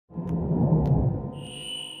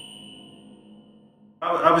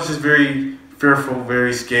I was just very fearful,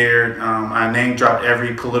 very scared. I name dropped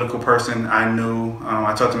every political person I knew.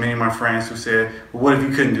 I talked to many of my friends who said, well, what if you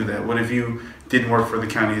couldn't do that? What if you didn't work for the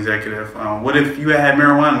county executive? What if you had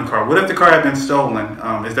marijuana in the car? What if the car had been stolen?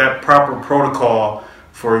 Is that proper protocol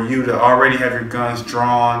for you to already have your guns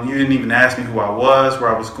drawn? You didn't even ask me who I was, where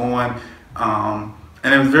I was going.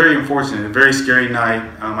 And it was very unfortunate, a very scary night.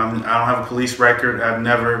 I don't have a police record. I've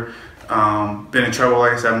never been in trouble.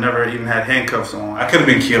 Like I said, I've never even had handcuffs on. I could have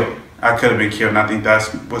been killed. I could have been killed, and I think that's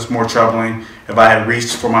what's more troubling. If I had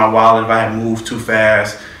reached for my wallet, if I had moved too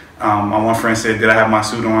fast. My one friend said, did I have my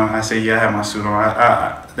suit on? I said, yeah, I have my suit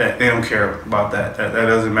on. They don't care about that. That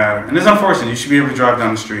doesn't matter. And it's unfortunate. You should be able to drive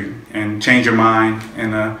down the street and change your mind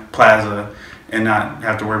in a plaza and not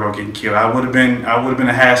have to worry about getting killed. I would have been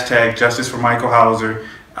a hashtag justice for Michael Hauser.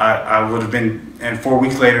 I would have been, and 4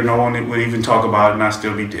 weeks later, no one would even talk about it, and I'd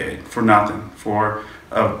still be dead for nothing, for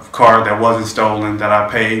a car that wasn't stolen, that I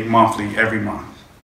paid monthly every month.